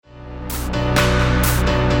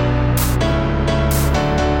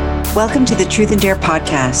Welcome to the Truth and Dare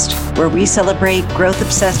podcast, where we celebrate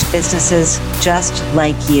growth-obsessed businesses just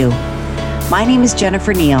like you. My name is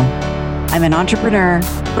Jennifer Neal. I'm an entrepreneur,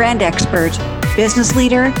 brand expert, business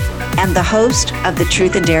leader, and the host of the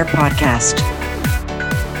Truth and Dare podcast.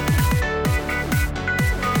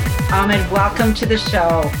 Ahmad, welcome to the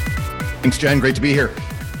show. Thanks, Jen. Great to be here.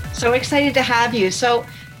 So excited to have you. So,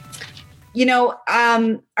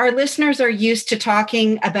 our listeners are used to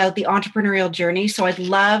talking about the entrepreneurial journey. So I'd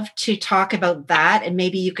love to talk about that. And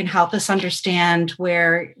maybe you can help us understand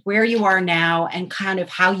where you are now and kind of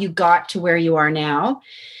how you got to where you are now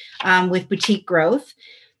with boutique growth.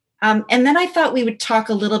 And then I thought we would talk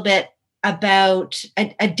a little bit about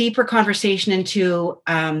a deeper conversation into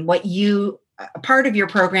what you, a part of your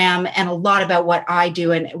program, and a lot about what I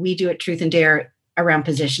do and we do at Truth and Dare around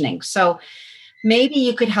positioning. So maybe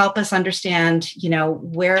you could help us understand,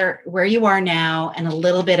 where you are now and a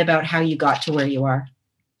little bit about how you got to where you are.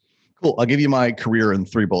 Cool. I'll give you my career in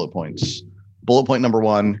 3 bullet points. Bullet point number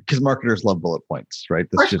 1, because marketers love bullet points, right?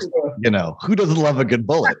 That's just, who doesn't love a good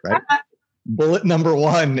bullet, right? Bullet number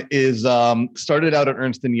 1 is started out at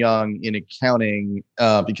Ernst & Young in accounting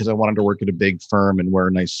because I wanted to work at a big firm and wear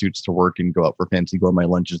nice suits to work and go out for fancy gourmet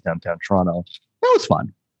lunches downtown Toronto. That was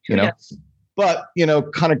fun, But,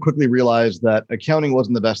 kind of quickly realized that accounting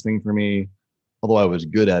wasn't the best thing for me, although I was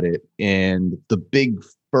good at it. And the big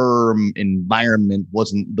firm environment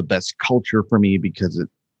wasn't the best culture for me because it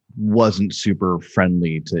wasn't super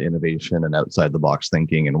friendly to innovation and outside the box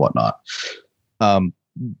thinking and whatnot.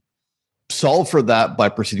 Solved for that by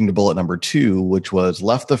proceeding to bullet number 2, which was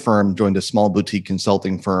left the firm, joined a small boutique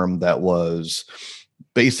consulting firm that was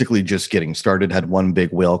basically just getting started, had one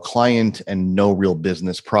big whale client and no real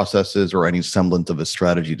business processes or any semblance of a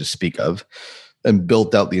strategy to speak of, and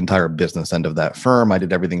built out the entire business end of that firm. I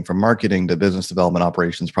did everything from marketing to business development,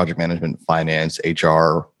 operations, project management, finance,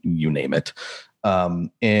 HR, you name it.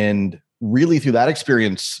 And really through that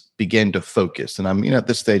experience began to focus. And I'm, at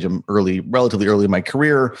this stage, I'm relatively early in my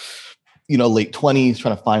career, late 20s,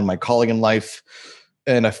 trying to find my calling in life.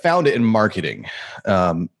 And I found it in marketing.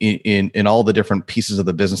 In all the different pieces of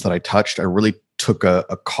the business that I touched, I really took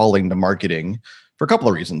a calling to marketing for a couple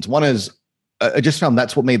of reasons. One is I just found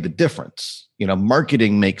that's what made the difference.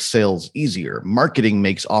 Marketing makes sales easier. Marketing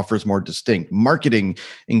makes offers more distinct. Marketing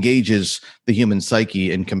engages the human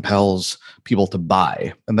psyche and compels people to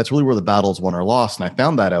buy. And that's really where the battle's won or lost. And I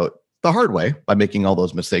found that out the hard way by making all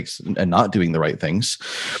those mistakes and not doing the right things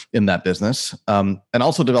in that business. And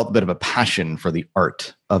also developed a bit of a passion for the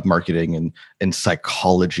art of marketing and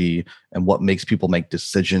psychology and what makes people make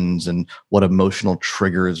decisions and what emotional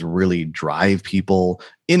triggers really drive people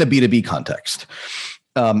in a B2B context.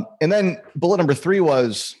 And then bullet number 3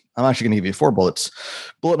 was, I'm actually going to give you 4 bullets.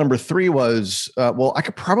 Bullet number 3 was, I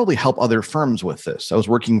could probably help other firms with this. I was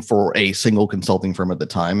working for a single consulting firm at the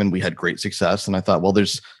time, and we had great success. And I thought,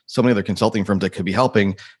 there's so many other consulting firms that could be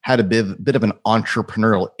helping. Had a bit of an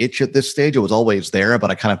entrepreneurial itch at this stage. It was always there,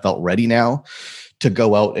 but I kind of felt ready now to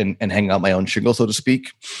go out and hang out my own shingle, so to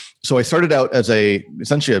speak. So I started out as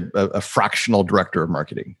essentially a fractional director of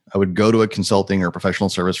marketing. I would go to a consulting or professional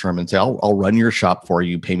service firm and say, I'll run your shop for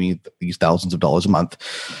you, pay me these thousands of dollars a month,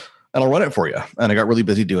 and I'll run it for you. And I got really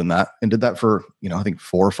busy doing that and did that for, I think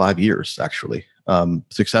 4 or 5 years, actually.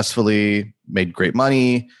 Successfully made great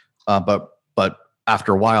money. But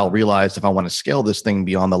after a while, realized if I want to scale this thing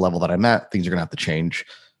beyond the level that I'm at, things are going to have to change.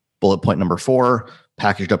 Bullet point number 4,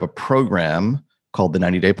 packaged up a program called the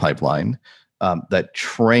 90-Day Pipeline that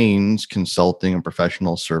trains consulting and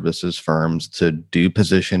professional services firms to do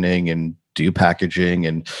positioning and do packaging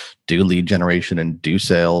and do lead generation and do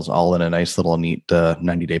sales, all in a nice little neat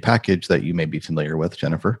 90-day package that you may be familiar with,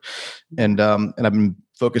 Jennifer. And I've been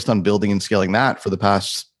focused on building and scaling that for the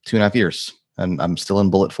past 2.5 years. And I'm still in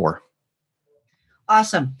bullet 4.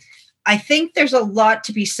 Awesome. I think there's a lot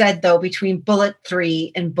to be said, though, between bullet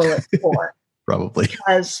 3 and bullet 4. Probably.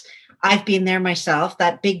 Because I've been there myself,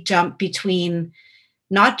 that big jump between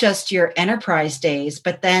not just your enterprise days,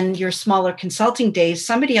 but then your smaller consulting days.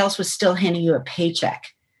 Somebody else was still handing you a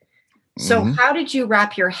paycheck. So how did you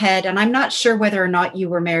wrap your head? And I'm not sure whether or not you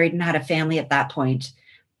were married and had a family at that point,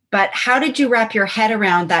 but how did you wrap your head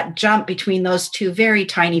around that jump between those 2 very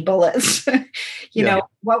tiny bullets?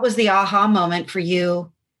 What was the aha moment for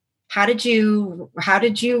you? How did you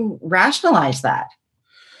rationalize that?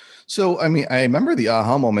 So, I remember the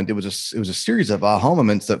aha moment. It was a series of aha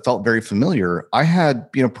moments that felt very familiar. I had,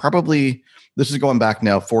 probably, this is going back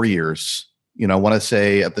now 4 years. I want to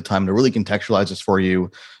say at the time to really contextualize this for you,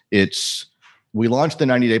 we launched the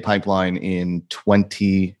 90-Day Pipeline in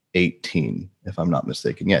 2018. if I'm not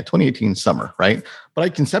mistaken. Yeah, 2018 summer, right? But I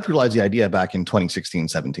conceptualized the idea back in 2016,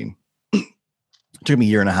 17. It took me a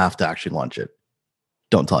year and a half to actually launch it.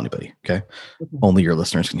 Don't tell anybody, okay? Only your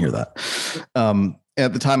listeners can hear that.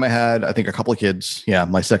 At the time I had, I think, a couple of kids. Yeah,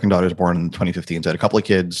 my second daughter was born in 2015. So I had a couple of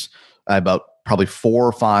kids. I had about probably 4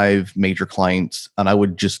 or 5 major clients, and I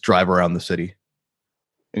would just drive around the city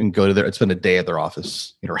and go to I'd spend a day at their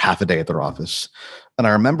office, or half a day at their office. And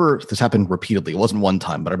I remember this happened repeatedly. It wasn't one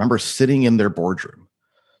time, but I remember sitting in their boardroom,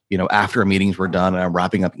 after meetings were done and I'm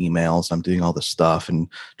wrapping up emails, and I'm doing all this stuff and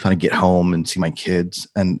trying to get home and see my kids.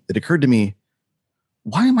 And it occurred to me,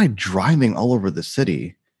 why am I driving all over the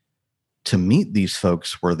city to meet these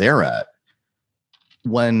folks where they're at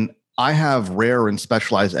when I have rare and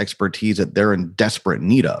specialized expertise that they're in desperate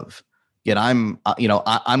need of? Yet I'm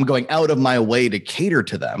going out of my way to cater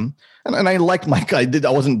to them. And I liked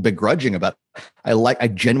I wasn't begrudging about it. I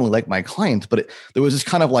genuinely like my clients, but there was this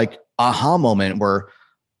kind of like aha moment where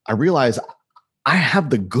I realized I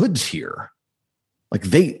have the goods here. Like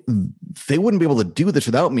they wouldn't be able to do this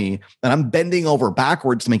without me. And I'm bending over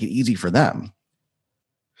backwards to make it easy for them.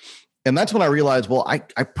 And that's when I realized, well, I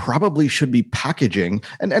probably should be packaging,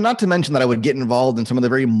 and not to mention that I would get involved in some of the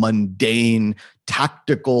very mundane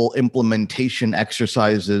tactical implementation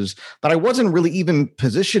exercises that I wasn't really even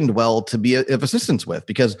positioned well to be of assistance with,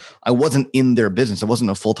 because I wasn't in their business. I wasn't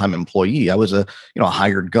a full-time employee. I was a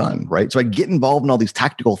hired gun, right? So I get involved in all these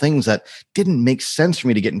tactical things that didn't make sense for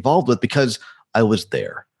me to get involved with because I was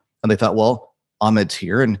there. And they thought, well, Ahmed's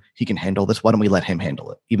here and he can handle this. Why don't we let him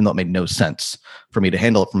handle it? Even though it made no sense for me to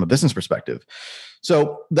handle it from a business perspective.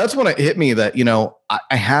 So that's when it hit me that,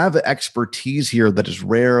 I have expertise here that is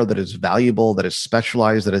rare, that is valuable, that is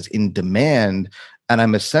specialized, that is in demand. And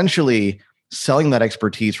I'm essentially selling that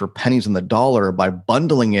expertise for pennies on the dollar by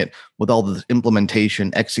bundling it with all the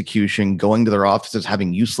implementation, execution, going to their offices,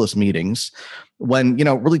 having useless meetings, when,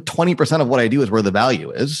 really 20% of what I do is where the value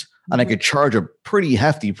is. And I could charge a pretty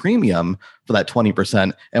hefty premium for that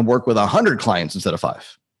 20% and work with 100 clients instead of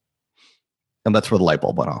 5. And that's where the light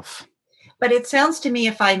bulb went off. But it sounds to me,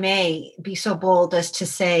 if I may be so bold as to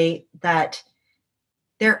say that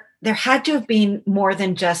there had to have been more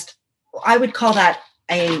than just, I would call that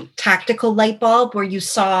a tactical light bulb, where you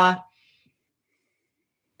saw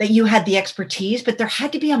that you had the expertise, but there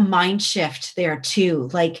had to be a mind shift there too.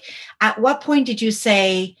 Like, at what point did you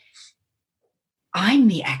say, I'm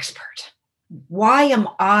the expert? Why am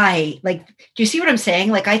I like, do you see what I'm saying?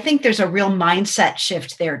 Like, I think there's a real mindset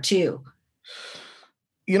shift there too.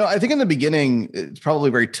 I think in the beginning, it's probably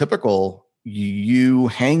very typical. You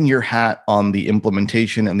hang your hat on the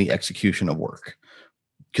implementation and the execution of work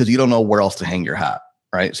because you don't know where else to hang your hat,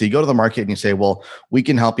 right? So you go to the market and you say, well, we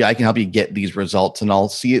can help you. I can help you get these results, and I'll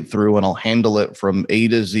see it through and I'll handle it from A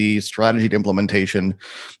to Z, strategy to implementation,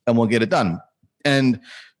 and we'll get it done. And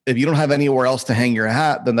if you don't have anywhere else to hang your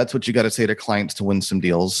hat, then that's what you got to say to clients to win some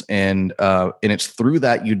deals. And it's through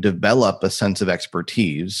that you develop a sense of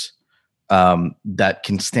expertise that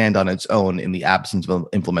can stand on its own in the absence of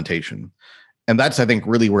implementation. And that's, I think,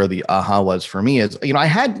 really where the aha was for me is,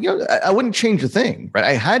 I wouldn't change a thing, right?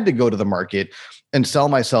 I had to go to the market and sell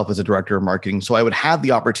myself as a director of marketing. So I would have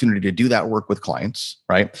the opportunity to do that work with clients,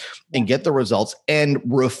 right? And get the results and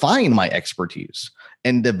refine my expertise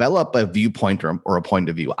and develop a viewpoint or a point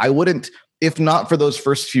of view. I wouldn't, if not for those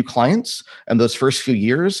first few clients and those first few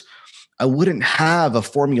years, I wouldn't have a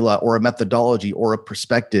formula or a methodology or a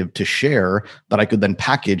perspective to share that I could then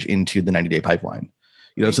package into the 90-day pipeline.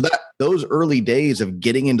 So that those early days of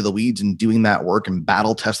getting into the weeds and doing that work and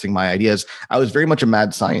battle testing my ideas, I was very much a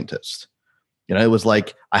mad scientist. It was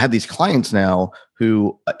like I have these clients now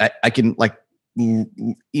who I can, like,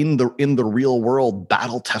 in the real world,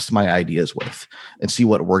 battle test my ideas with and see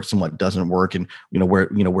what works and what doesn't work, and where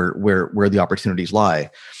the opportunities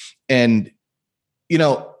lie. And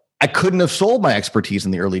I couldn't have sold my expertise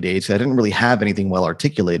in the early days. I didn't really have anything well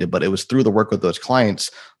articulated, but it was through the work with those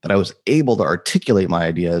clients that I was able to articulate my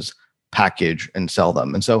ideas, package, and sell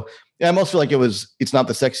them. And so I almost feel like it's not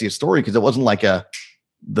the sexiest story because it wasn't like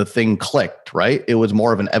the thing clicked, right? It was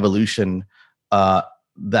more of an evolution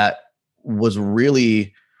that was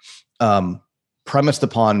really premised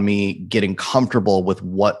upon me getting comfortable with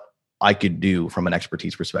what I could do from an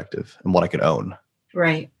expertise perspective and what I could own.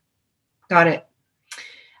 Right. Got it.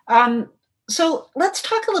 So let's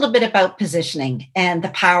talk a little bit about positioning and the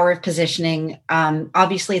power of positioning.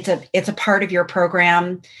 Obviously, it's a part of your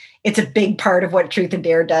program. It's a big part of what Truth and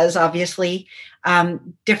Dare does, obviously.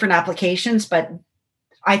 Different applications, but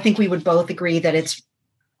I think we would both agree that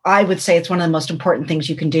I would say it's one of the most important things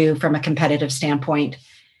you can do from a competitive standpoint.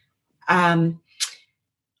 But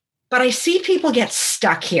I see people get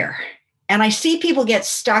stuck here. And I see people get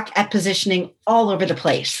stuck at positioning all over the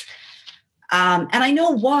place. And I know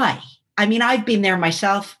why. I mean, I've been there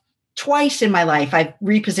myself twice in my life. I've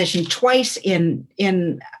repositioned twice in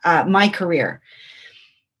my career.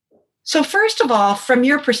 So first of all, from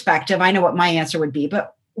your perspective, I know what my answer would be,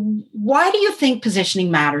 but why do you think positioning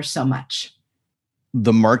matters so much?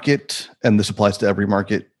 The market, and this applies to every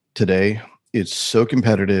market today, is so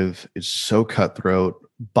competitive, it's so cutthroat.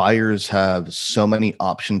 Buyers have so many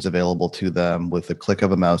options available to them with a click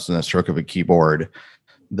of a mouse and a stroke of a keyboard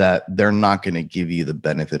that they're not going to give you the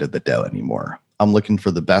benefit of the doubt anymore. I'm looking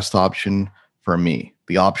for the best option for me,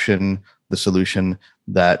 the solution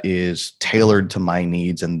that is tailored to my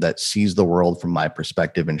needs and that sees the world from my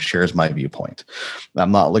perspective and shares my viewpoint.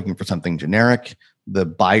 I'm not looking for something generic. The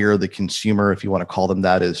buyer, the consumer, if you want to call them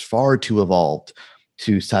that, is far too evolved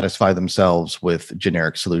to satisfy themselves with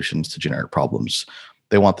generic solutions to generic problems.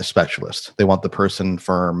 They want the specialist. They want the person,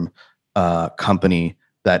 firm, company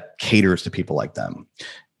that caters to people like them.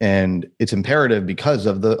 And it's imperative because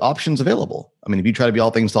of the options available. I mean, if you try to be all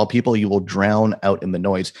things to all people, you will drown out in the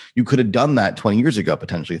noise. You could have done that 20 years ago,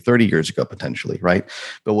 potentially 30 years ago, potentially, right?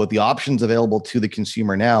 But with the options available to the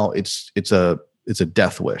consumer now, it's a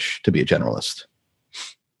death wish to be a generalist.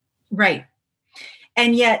 Right.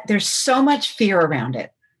 And yet there's so much fear around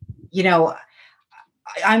it. You know,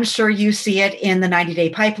 I'm sure you see it in the 90-day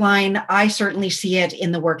pipeline. I certainly see it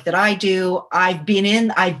in the work that I do. I've been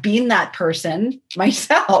that person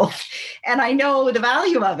myself, and I know the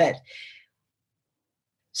value of it.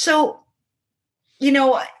 So, you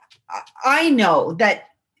know, I know that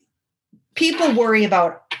people worry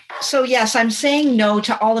about, so yes, I'm saying no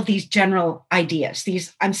to all of these general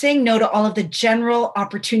ideas. I'm saying no to all of the general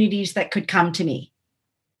opportunities that could come to me.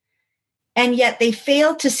 And yet they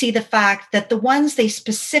fail to see the fact that the ones they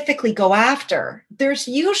specifically go after, there's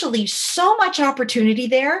usually so much opportunity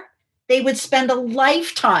there, they would spend a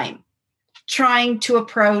lifetime trying to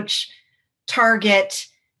approach, target,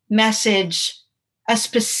 message a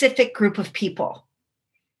specific group of people.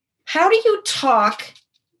 How do you talk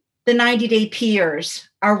the 90-day peers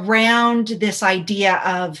around this idea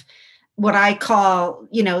of what I call,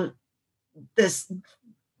 you know, this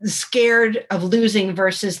scared of losing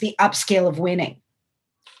versus the upscale of winning?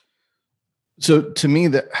 So to me,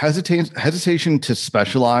 the hesitation to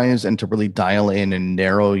specialize and to really dial in and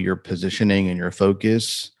narrow your positioning and your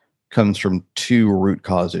focus comes from two root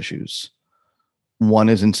cause issues. One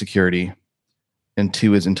is insecurity, and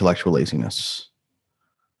two is intellectual laziness.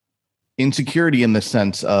 Insecurity in the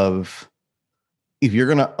sense of, if you're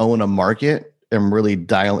going to own a market and really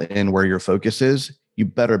dial in where your focus is, you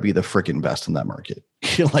better be the freaking best in that market.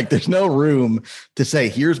 Like, there's no room to say,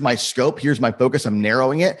 here's my scope, here's my focus, I'm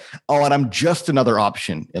narrowing it. Oh, and I'm just another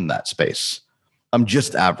option in that space. I'm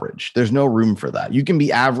just average. There's no room for that. You can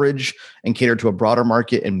be average and cater to a broader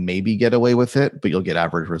market and maybe get away with it, but you'll get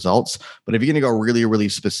average results. But if you're going to go really, really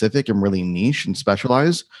specific and really niche and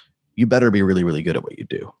specialize, you better be really, really good at what you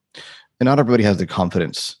do. And not everybody has the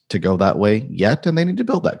confidence to go that way yet, and they need to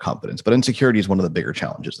build that confidence. But insecurity is one of the bigger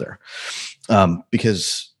challenges there,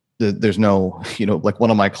 because there's no, like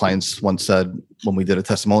one of my clients once said when we did a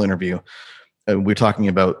testimonial interview, we're talking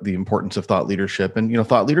about the importance of thought leadership. And,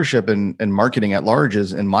 thought leadership and marketing at large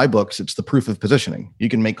is, in my books, it's the proof of positioning. You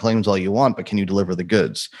can make claims all you want, but can you deliver the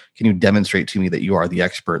goods? Can you demonstrate to me that you are the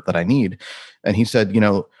expert that I need? And he said,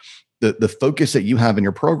 the focus that you have in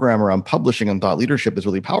your program around publishing and thought leadership is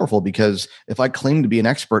really powerful, because if I claim to be an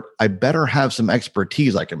expert, I better have some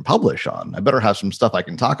expertise I can publish on. I better have some stuff I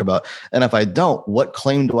can talk about. And if I don't, what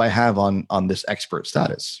claim do I have on this expert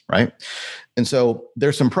status, right? And so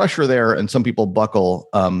there's some pressure there, and some people buckle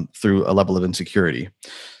through a level of insecurity.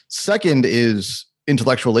 Second is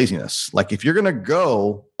intellectual laziness. Like, if you're going to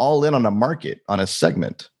go all in on a market, on a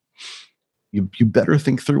segment, you better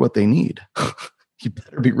think through what they need. You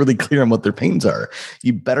better be really clear on what their pains are.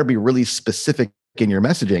 You better be really specific in your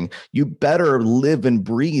messaging. You better live and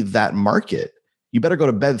breathe that market. You better go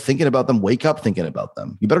to bed thinking about them, wake up thinking about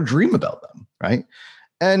them. You better dream about them, right?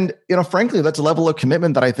 And, frankly, that's a level of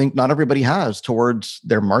commitment that I think not everybody has towards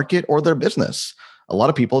their market or their business. A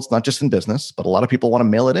lot of people, it's not just in business, but a lot of people want to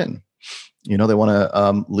mail it in. They want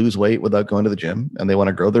to lose weight without going to the gym, and they want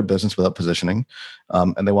to grow their business without positioning,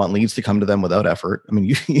 and they want leads to come to them without effort. I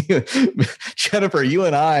mean, Jennifer, you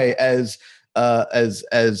and I, as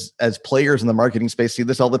players in the marketing space, see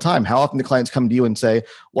this all the time. How often do clients come to you and say,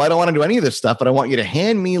 "Well, I don't want to do any of this stuff, but I want you to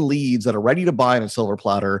hand me leads that are ready to buy on a silver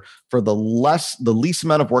platter for the least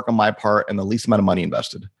amount of work on my part and the least amount of money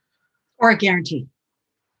invested, or a guarantee."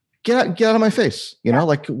 Get out of my face.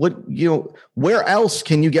 Where else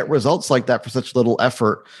can you get results like that for such little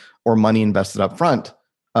effort or money invested up front?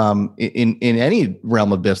 in any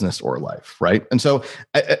realm of business or life, right? And so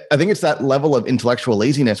I think it's that level of intellectual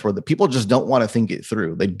laziness where the people just don't want to think it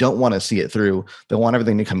through. They don't want to see it through. They want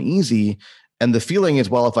everything to come easy. And the feeling is,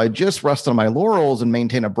 well, if I just rest on my laurels and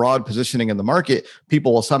maintain a broad positioning in the market,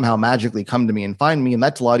 people will somehow magically come to me and find me, and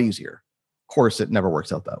that's a lot easier. Of course, it never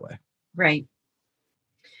works out that way. Right.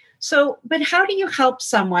 So, but how do you help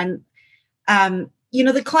someone?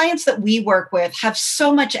 The clients that we work with have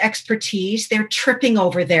so much expertise, they're tripping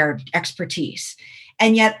over their expertise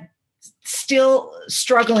and yet still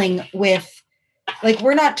struggling with, like,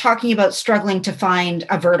 we're not talking about struggling to find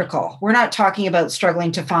a vertical. We're not talking about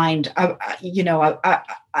struggling to find a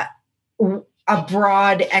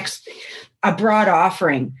broad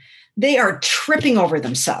offering. They are tripping over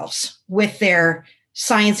themselves with their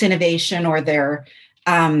science innovation or their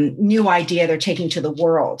new idea they're taking to the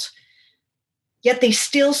world. Yet they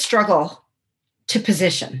still struggle to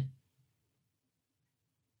position.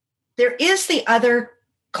 There is the other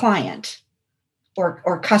client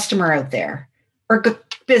or customer out there, or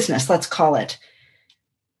business, let's call it,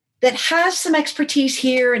 that has some expertise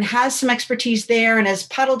here and has some expertise there and has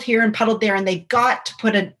puddled here and puddled there, and they've got to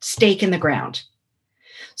put a stake in the ground.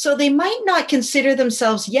 So they might not consider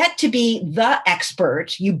themselves yet to be the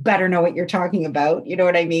expert. You better know what you're talking about. You know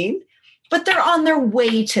what I mean? But they're on their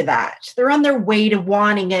way to that. They're on their way to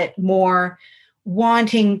wanting it more,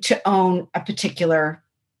 wanting to own a particular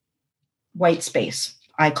white space,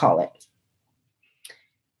 I call it.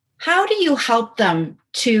 How do you help them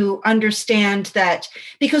to understand that?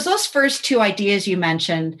 Because those first two ideas you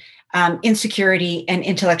mentioned, insecurity and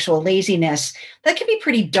intellectual laziness, that can be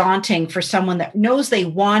pretty daunting for someone that knows they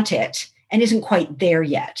want it and isn't quite there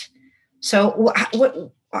yet. So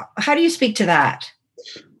how do you speak to that?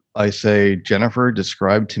 I say, Jennifer,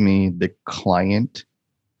 describe to me the client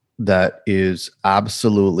that is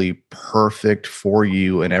absolutely perfect for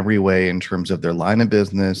you in every way in terms of their line of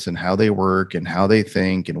business and how they work and how they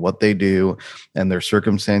think and what they do and their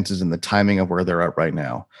circumstances and the timing of where they're at right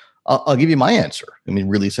now. I'll give you my answer. I mean,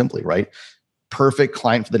 really simply, right? Perfect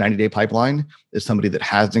client for the 90-day pipeline is somebody that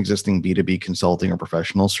has an existing B2B consulting or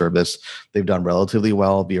professional service. They've done relatively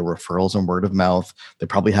well via referrals and word of mouth. They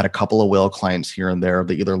probably had a couple of whale clients here and there.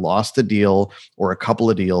 They either lost a deal or a couple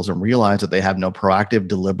of deals and realized that they have no proactive,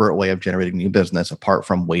 deliberate way of generating new business apart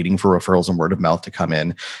from waiting for referrals and word of mouth to come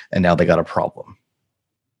in. And now they got a problem.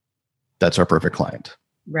 That's our perfect client.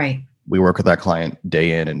 Right. We work with that client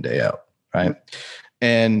day in and day out, right?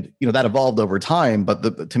 And that evolved over time.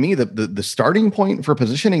 But to me, the starting point for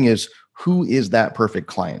positioning is, who is that perfect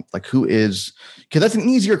client? Like, who is? Because that's an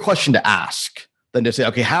easier question to ask than to say,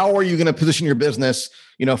 okay, how are you going to position your business,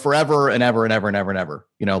 forever and ever and ever and ever and ever?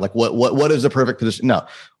 Like what is the perfect position? No,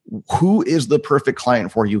 who is the perfect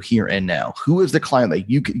client for you here and now? Who is the client that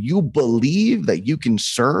you believe that you can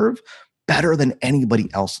serve better than anybody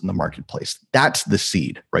else in the marketplace? That's the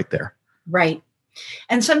seed right there. Right.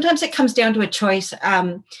 And sometimes it comes down to a choice.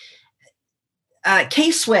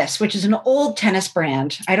 K-Swiss, which is an old tennis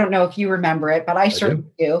brand. I don't know if you remember it, but I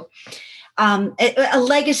certainly do. A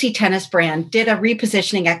legacy tennis brand did a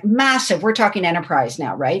repositioning, massive, we're talking enterprise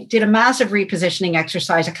now, right? Did a massive repositioning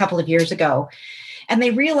exercise a couple of years ago. And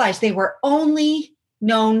they realized they were only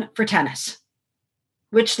known for tennis,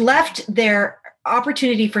 which left their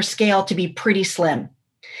opportunity for scale to be pretty slim.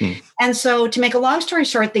 And so, to make a long story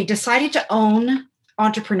short, they decided to own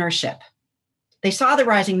entrepreneurship. They saw the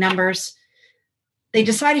rising numbers. They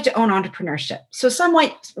decided to own entrepreneurship. So some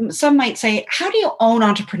might say, how do you own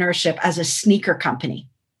entrepreneurship as a sneaker company?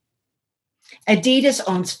 Adidas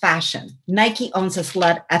owns fashion. Nike owns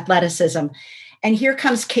athleticism. And here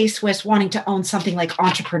comes K-Swiss wanting to own something like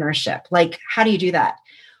entrepreneurship. Like, how do you do that?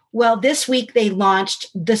 Well, this week they launched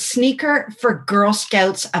the sneaker for Girl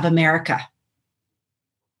Scouts of America.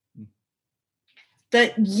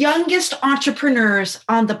 The youngest entrepreneurs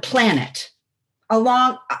on the planet,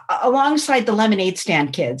 alongside the lemonade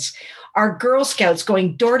stand kids, are Girl Scouts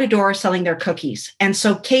going door to door selling their cookies. And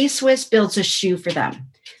so K-Swiss builds a shoe for them.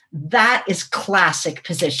 That is classic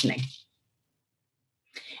positioning.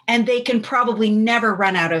 And they can probably never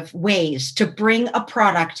run out of ways to bring a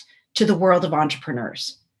product to the world of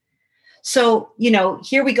entrepreneurs. So,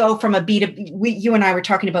 here we go from a B2B. You and I were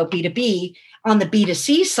talking about B2B. On the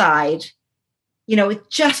B2C side, it's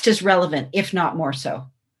just as relevant, if not more so.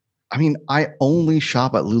 I mean, I only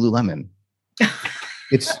shop at Lululemon.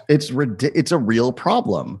 It's a real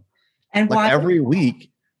problem. And like why? Every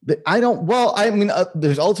week,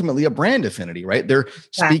 there's ultimately a brand affinity, right? They're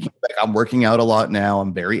speaking, like, I'm working out a lot now.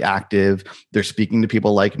 I'm very active. They're speaking to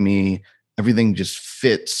people like me. Everything just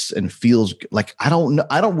fits and feels like, I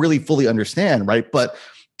don't really fully understand, right? But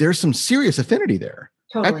there's some serious affinity there.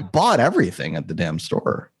 Totally. I bought everything at the damn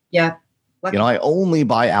store. Yeah. I only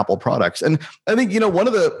buy Apple products. And I think, one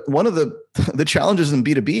of the challenges in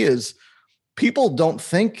B2B is people don't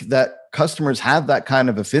think that customers have that kind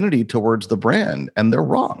of affinity towards the brand, and they're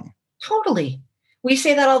wrong. Totally. We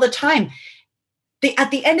say that all the time.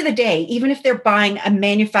 At the end of the day, even if they're buying a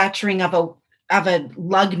manufacturing of a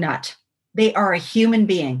lug nut, they are a human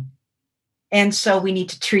being. And so we need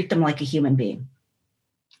to treat them like a human being.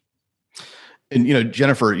 And,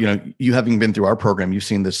 Jennifer, you having been through our program, you've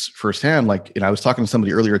seen this firsthand. Like, I was talking to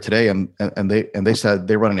somebody earlier today and they said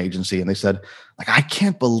they run an agency, and they said, like, I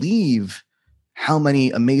can't believe how many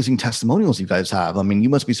amazing testimonials you guys have. I mean, you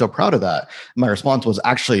must be so proud of that. My response was,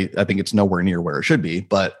 actually, I think it's nowhere near where it should be,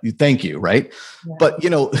 but thank you. Right. Yeah. But,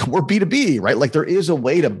 we're B2B, right? Like, there is a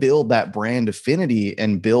way to build that brand affinity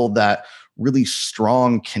and build that really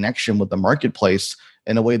strong connection with the marketplace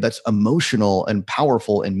in a way that's emotional and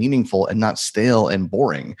powerful and meaningful and not stale and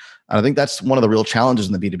boring. And I think that's one of the real challenges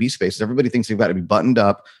in the B2B space. Everybody thinks they've got to be buttoned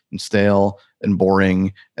up and stale and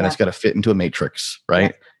boring, and it's got to fit into a matrix,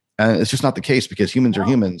 right? Yeah. And it's just not the case, because humans are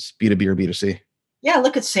humans, B2B or B2C. Yeah,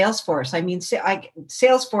 look at Salesforce. I mean,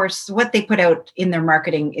 Salesforce, what they put out in their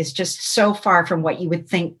marketing is just so far from what you would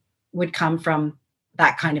think would come from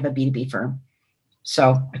that kind of a B2B firm.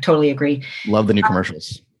 So I totally agree. Love the new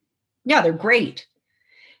commercials. Yeah, they're great.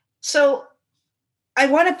 So I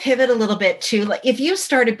want to pivot a little bit to, like, if you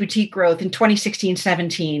started boutique growth in 2016,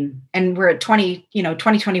 17, and we're at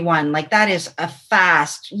 2021, like, that is a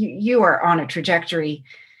fast, you are on a trajectory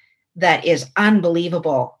that is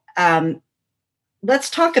unbelievable.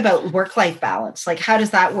 Let's talk about work-life balance. Like, how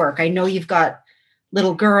does that work? I know you've got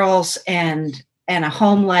little girls and a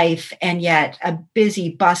home life, and yet a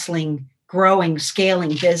busy, bustling, growing,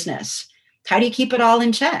 scaling business. How do you keep it all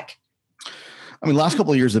in check? I mean, last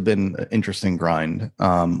couple of years have been an interesting grind.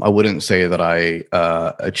 I wouldn't say that I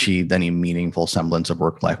achieved any meaningful semblance of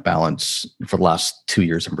work-life balance for the last 2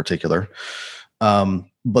 years in particular.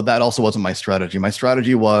 But that also wasn't my strategy. My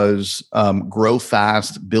strategy was grow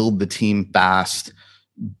fast, build the team fast,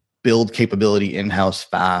 build capability in-house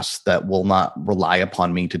fast that will not rely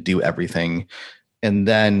upon me to do everything, and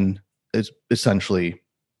then essentially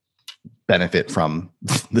benefit from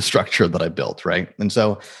the structure that I built, right? And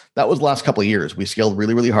so that was the last couple of years. We scaled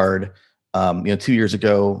really, really hard. 2 years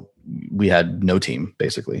ago, we had no team,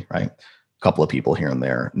 basically, right? A couple of people here and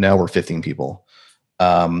there. Now we're 15 people.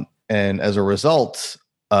 And as a result,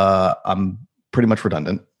 I'm pretty much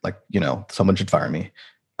redundant. Like, someone should fire me.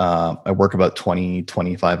 I work about 20,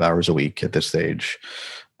 25 hours a week at this stage.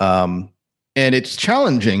 And it's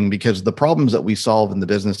challenging because the problems that we solve in the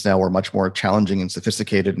business now are much more challenging and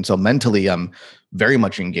sophisticated. And so mentally, I'm very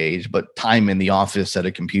much engaged, but time in the office at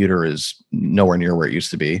a computer is nowhere near where it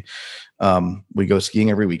used to be. We go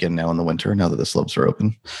skiing every weekend now in the winter, now that the slopes are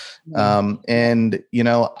open. And,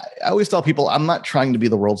 I always tell people, I'm not trying to be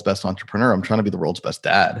the world's best entrepreneur. I'm trying to be the world's best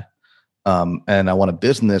dad. And I want a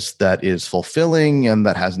business that is fulfilling and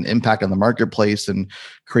that has an impact on the marketplace and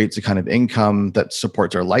creates a kind of income that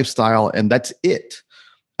supports our lifestyle. And that's it.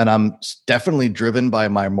 And I'm definitely driven by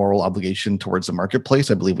my moral obligation towards the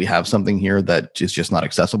marketplace. I believe we have something here that is just not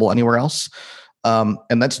accessible anywhere else.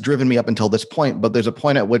 And that's driven me up until this point. But there's a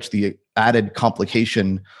point at which the added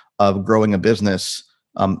complication of growing a business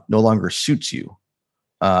no longer suits you.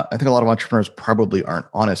 I think a lot of entrepreneurs probably aren't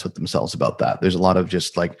honest with themselves about that. There's a lot of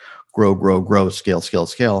just like grow,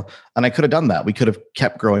 scale. And I could have done that. We could have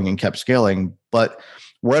kept growing and kept scaling, but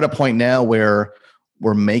we're at a point now where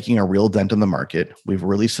we're making a real dent in the market. We've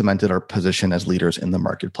really cemented our position as leaders in the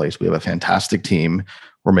marketplace. We have a fantastic team.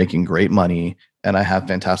 We're making great money, and I have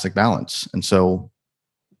fantastic balance. And so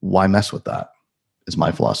why mess with that is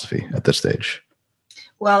my philosophy at this stage.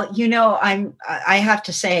 Well, I have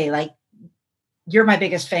to say, like, you're my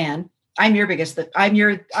biggest fan. I'm your biggest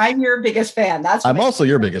fan. I'm also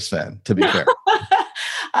your biggest fan, to be fair.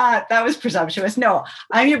 That was presumptuous. No,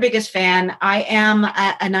 I'm your biggest fan. I am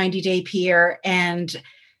a 90-day peer, and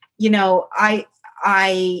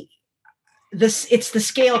it's the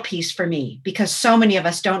scale piece for me, because so many of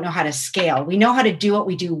us don't know how to scale. We know how to do what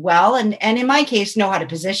we do well, and in my case, know how to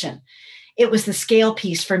position. It was the scale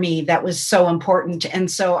piece for me that was so important. And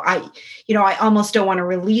so I almost don't want to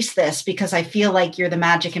release this because I feel like you're the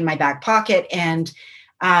magic in my back pocket. And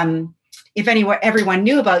if everyone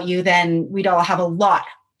knew about you, then we'd all have a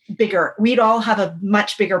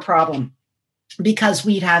much bigger problem because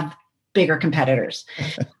we'd have bigger competitors.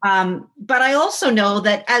 But I also know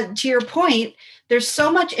that, to your point, there's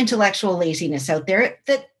so much intellectual laziness out there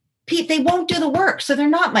that they won't do the work. So they're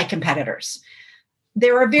not my competitors.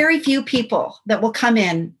 there are very few people that will come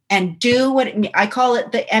in and do what I call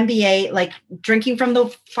it the MBA, like drinking from the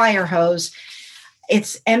fire hose.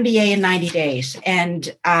 It's MBA in 90 days.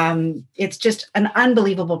 And it's just an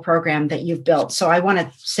unbelievable program that you've built. So I want to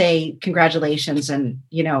say congratulations. And,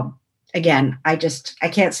 again, I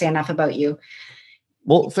can't say enough about you.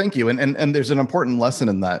 Well, thank you. And there's an important lesson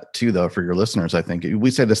in that too, though, for your listeners. I think we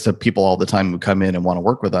say this to people all the time who come in and want to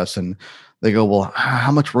work with us, and they go, well,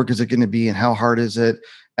 how much work is it going to be? And how hard is it?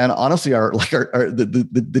 And honestly,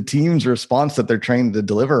 the team's response that they're trained to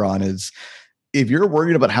deliver on is, if you're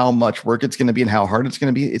worried about how much work it's going to be and how hard it's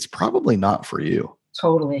going to be, it's probably not for you.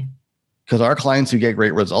 Totally. Because our clients who get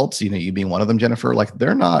great results, you being one of them, Jennifer, like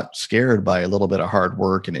they're not scared by a little bit of hard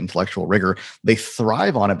work and intellectual rigor. They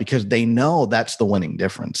thrive on it because they know that's the winning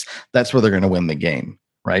difference. That's where they're going to win the game,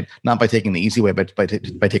 right? Not by taking the easy way, but by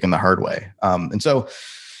taking the hard way. And so,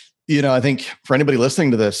 I think for anybody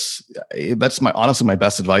listening to this, that's honestly my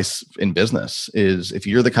best advice in business is, if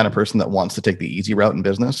you're the kind of person that wants to take the easy route in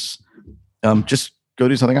business, just go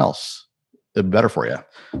do something else. It'd be better for you.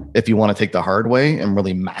 If you want to take the hard way and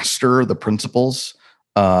really master the principles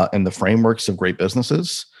and the frameworks of great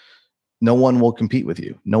businesses, no one will compete with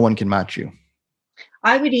you. No one can match you.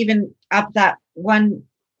 I would even up that one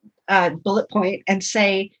bullet point and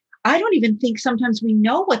say, I don't even think sometimes we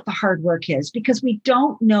know what the hard work is because we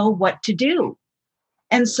don't know what to do.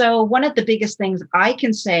 And so one of the biggest things I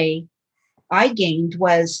can say I gained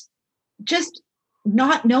was just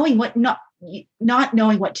not knowing what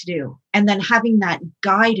to do. And then having that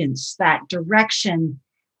guidance, that direction,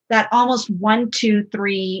 that almost 1, 2,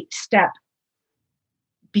 3 step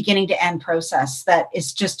beginning to end process that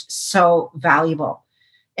is just so valuable.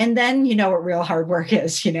 And then what real hard work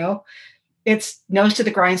is, it's nose to the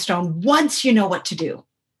grindstone once you know what to do.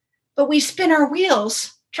 But we spin our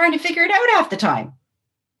wheels trying to figure it out half the time.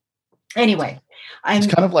 Anyway, it's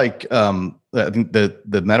kind of like I think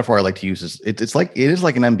the metaphor I like to use is it is like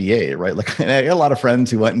an MBA, right? Like I got a lot of friends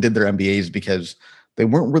who went and did their MBAs because they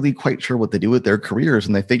weren't really quite sure what to do with their careers,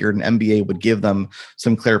 and they figured an MBA would give them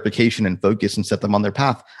some clarification and focus and set them on their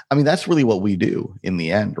path. I mean, that's really what we do in the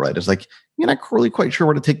end, right? It's like, you're not really quite sure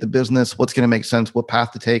where to take the business, what's going to make sense, what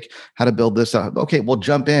path to take, how to build this out. Okay, well,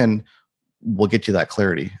 jump in. We'll get you that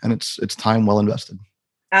clarity, and it's time well invested.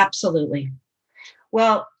 Absolutely.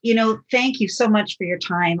 Well, thank you so much for your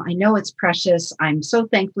time. I know it's precious. I'm so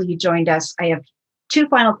thankful you joined us. I have 2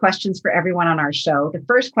 final questions for everyone on our show. The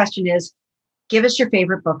first question is, give us your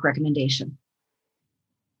favorite book recommendation.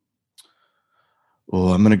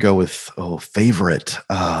 Oh, I'm going to go with favorite.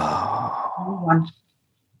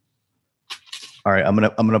 All right, I'm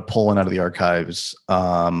gonna pull one out of the archives.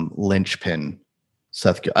 Linchpin,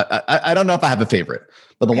 Seth. I don't know if I have a favorite,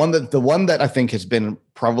 but the one that I think has been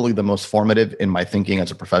probably the most formative in my thinking as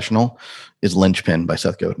a professional is Linchpin by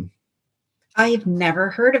Seth Godin. I've never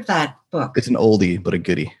heard of that book. It's an oldie, but a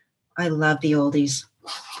goodie. I love the oldies.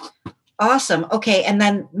 Awesome. Okay, and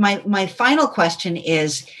then my final question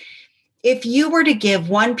is, if you were to give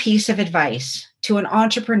one piece of advice to an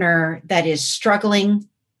entrepreneur that is struggling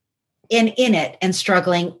in it and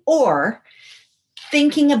struggling, or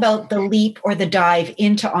thinking about the leap or the dive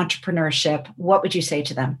into entrepreneurship, what would you say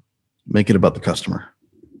to them? Make it about the customer.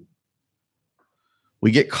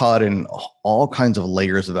 We get caught in all kinds of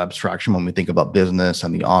layers of abstraction when we think about business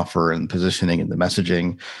and the offer and positioning and the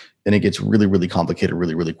messaging. And it gets really, really complicated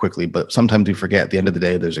really, really quickly. But sometimes we forget, at the end of the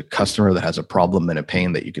day, there's a customer that has a problem and a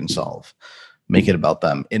pain that you can solve. Make it about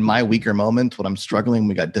them. In my weaker moments, when I'm struggling,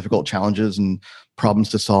 we got difficult challenges and problems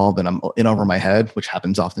to solve, and I'm in over my head, which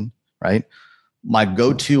happens often, right? My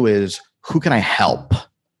go-to is, who can I help?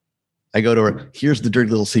 I go to her. Here's the dirty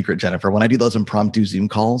little secret, Jennifer. When I do those impromptu Zoom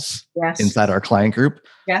calls inside our client group,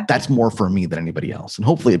 that's more for me than anybody else. And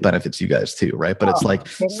hopefully it benefits you guys too, right? But it's like,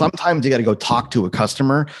 sometimes you got to go talk to a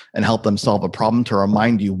customer and help them solve a problem to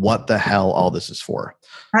remind you what the hell all this is for.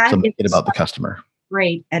 So make it about the customer.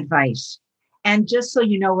 Great advice. And just so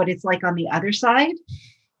you know what it's like on the other side,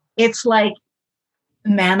 it's like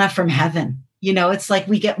manna from heaven. It's like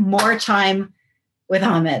we get more time with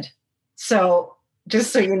Ahmad. So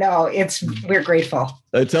just so you know, we're grateful.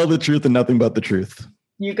 I tell the truth and nothing but the truth.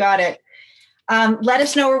 You got it. Let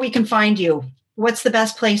us know where we can find you. What's the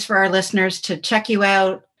best place for our listeners to check you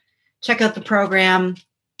out, check out the program?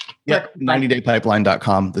 Yep,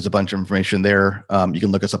 90daypipeline.com. There's a bunch of information there. You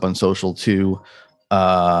can look us up on social too.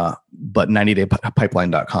 But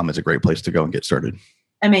 90daypipeline.com is a great place to go and get started.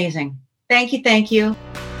 Amazing. Thank you.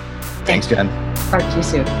 Thanks, Jen. Talk to you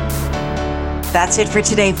soon. That's it for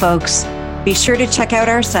today, folks. Be sure to check out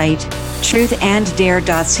our site,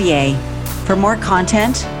 truthanddare.ca, for more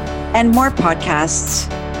content and more podcasts.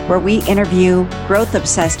 where we interview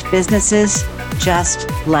growth-obsessed businesses just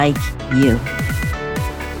like you.